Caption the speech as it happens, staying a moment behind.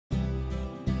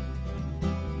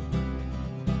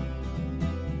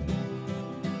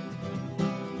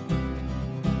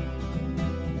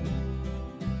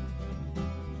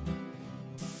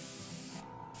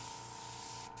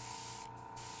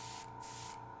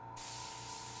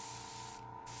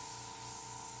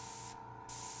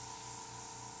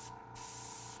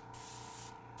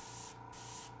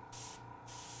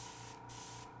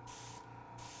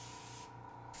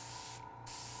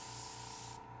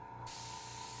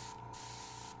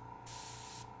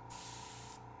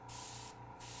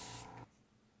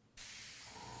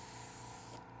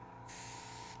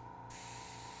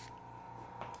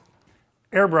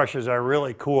Airbrushes are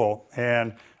really cool,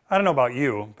 and I don't know about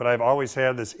you, but I've always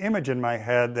had this image in my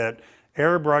head that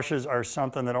airbrushes are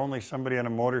something that only somebody in a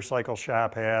motorcycle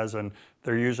shop has, and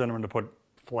they're using them to put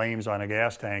flames on a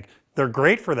gas tank. They're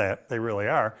great for that, they really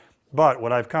are, but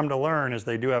what I've come to learn is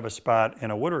they do have a spot in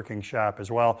a woodworking shop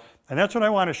as well, and that's what I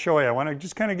want to show you. I want to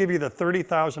just kind of give you the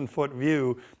 30,000 foot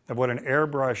view of what an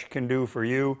airbrush can do for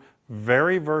you.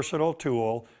 Very versatile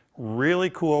tool. Really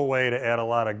cool way to add a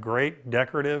lot of great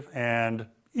decorative and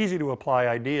easy to apply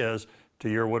ideas to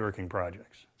your woodworking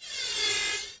projects.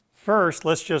 First,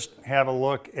 let's just have a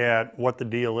look at what the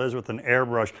deal is with an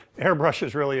airbrush. Airbrush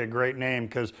is really a great name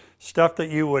because stuff that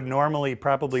you would normally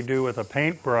probably do with a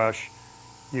paintbrush,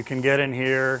 you can get in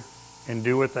here and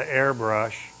do with the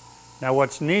airbrush. Now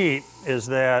what's neat is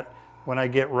that when I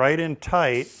get right in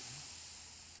tight,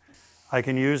 I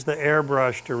can use the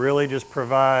airbrush to really just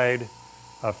provide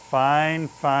a fine,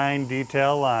 fine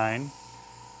detail line.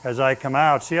 As I come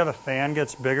out, see how the fan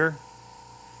gets bigger?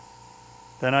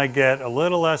 Then I get a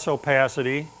little less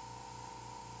opacity.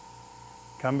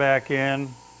 Come back in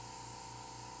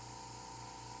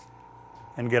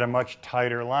and get a much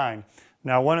tighter line.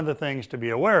 Now, one of the things to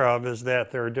be aware of is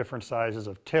that there are different sizes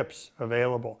of tips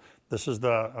available. This is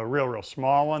a real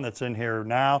small one that's in here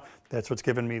now. That's what's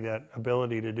given me that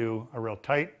ability to do a real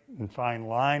tight and fine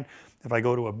line. If I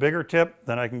go to a bigger tip,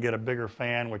 then I can get a bigger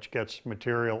fan, which gets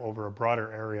material over a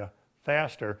broader area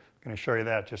faster. I'm going to show you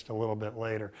that just a little bit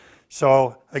later.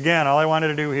 So again, all I wanted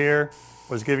to do here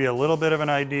was give you a little bit of an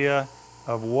idea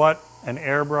of what an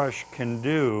airbrush can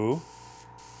do.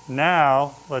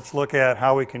 Now, let's look at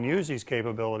how we can use these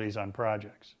capabilities on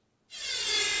projects.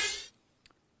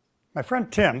 My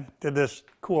friend Tim did this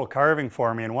cool carving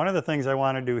for me, and one of the things I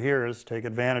want to do here is take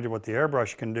advantage of what the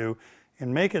airbrush can do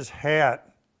and make his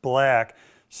hat black.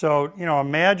 So, you know,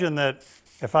 imagine that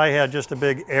if I had just a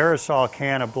big aerosol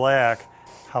can of black,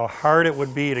 how hard it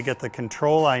would be to get the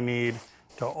control I need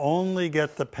to only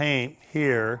get the paint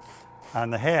here on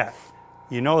the hat.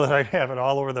 You know that I'd have it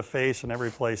all over the face and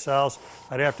every place else.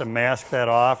 I'd have to mask that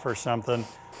off or something.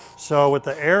 So with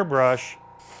the airbrush,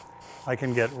 I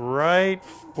can get right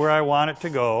where I want it to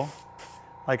go.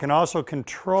 I can also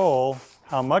control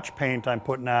how much paint I'm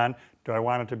putting on. Do I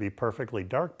want it to be perfectly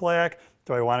dark black?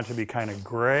 Do I want it to be kind of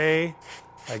gray?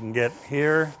 I can get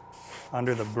here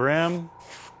under the brim.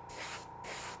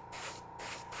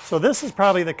 So this is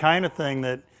probably the kind of thing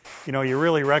that, you know, you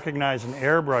really recognize an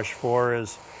airbrush for,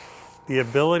 is the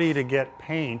ability to get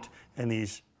paint in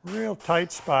these real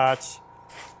tight spots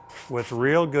with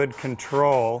real good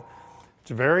control.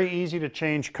 It's very easy to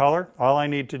change color. All I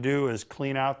need to do is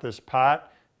clean out this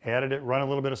pot, add it, run a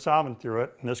little bit of solvent through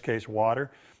it, in this case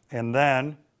water, and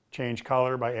then change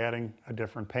color by adding a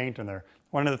different paint in there.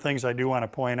 One of the things I do want to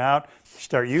point out,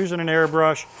 start using an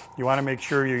airbrush, you want to make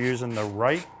sure you're using the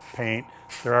right paint.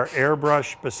 There are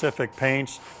airbrush specific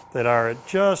paints that are at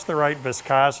just the right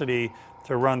viscosity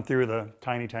to run through the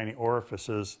tiny, tiny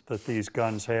orifices that these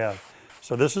guns have.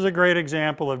 So this is a great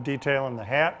example of detailing the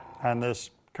hat on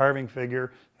this carving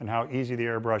figure and how easy the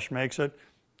airbrush makes it.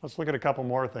 Let's look at a couple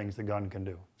more things the gun can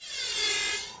do.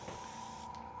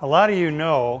 A lot of you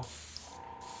know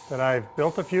that I've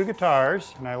built a few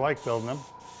guitars, and I like building them.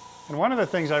 And one of the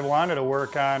things I wanted to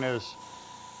work on is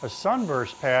a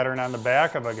sunburst pattern on the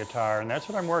back of a guitar, and that's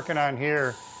what I'm working on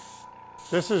here.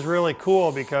 This is really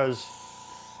cool because,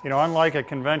 you know, unlike a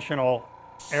conventional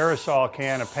aerosol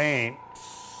can of paint,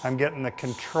 I'm getting the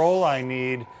control I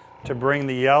need to bring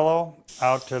the yellow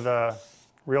out to the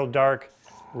real dark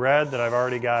red that I've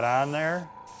already got on there.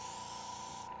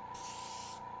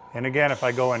 And again, if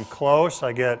I go in close,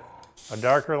 I get a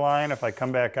darker line. If I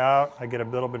come back out, I get a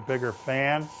little bit bigger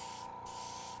fan.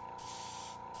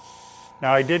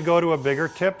 Now I did go to a bigger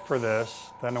tip for this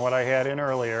than what I had in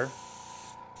earlier,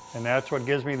 and that's what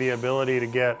gives me the ability to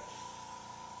get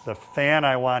the fan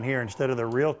I want here. Instead of the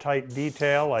real tight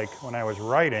detail like when I was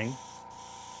writing,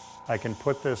 I can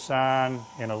put this on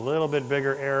in a little bit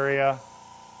bigger area.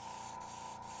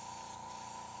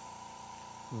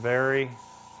 Very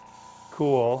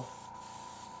cool.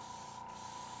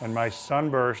 And my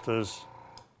sunburst is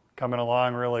coming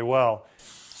along really well.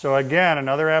 So again,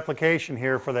 another application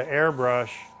here for the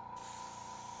airbrush.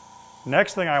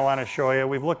 Next thing I want to show you,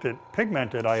 we've looked at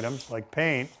pigmented items like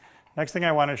paint. Next thing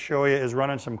I want to show you is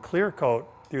running some clear coat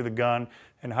through the gun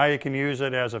and how you can use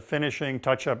it as a finishing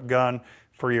touch-up gun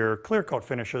for your clear coat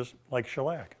finishes like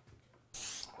shellac.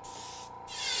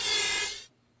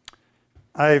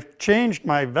 I've changed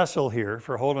my vessel here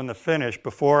for holding the finish.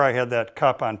 Before I had that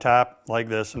cup on top like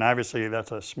this, and obviously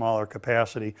that's a smaller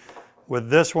capacity. With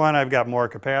this one I've got more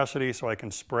capacity so I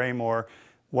can spray more.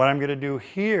 What I'm going to do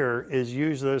here is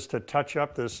use this to touch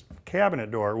up this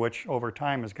cabinet door, which over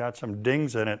time has got some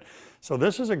dings in it. So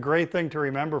this is a great thing to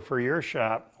remember for your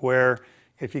shop, where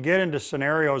if you get into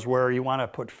scenarios where you want to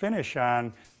put finish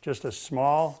on just a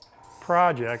small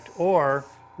project, or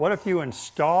what if you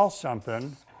install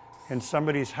something in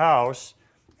somebody's house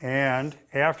and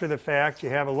after the fact you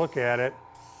have a look at it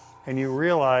and you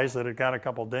realize that it got a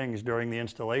couple dings during the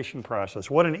installation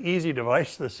process. What an easy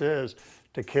device this is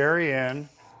to carry in,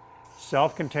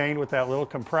 self-contained with that little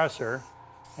compressor,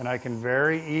 and I can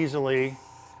very easily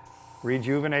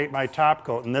rejuvenate my top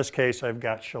coat. In this case, I've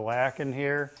got shellac in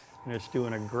here, and it's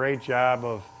doing a great job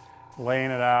of laying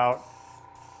it out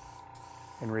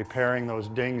and repairing those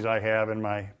dings I have in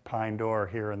my pine door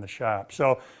here in the shop.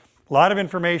 So a lot of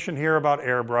information here about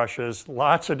airbrushes,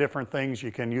 lots of different things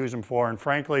you can use them for, and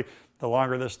frankly, the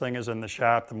longer this thing is in the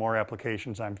shop, the more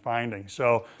applications I'm finding.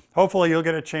 So hopefully you'll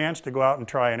get a chance to go out and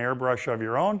try an airbrush of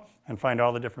your own and find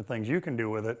all the different things you can do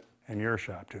with it in your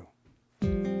shop too.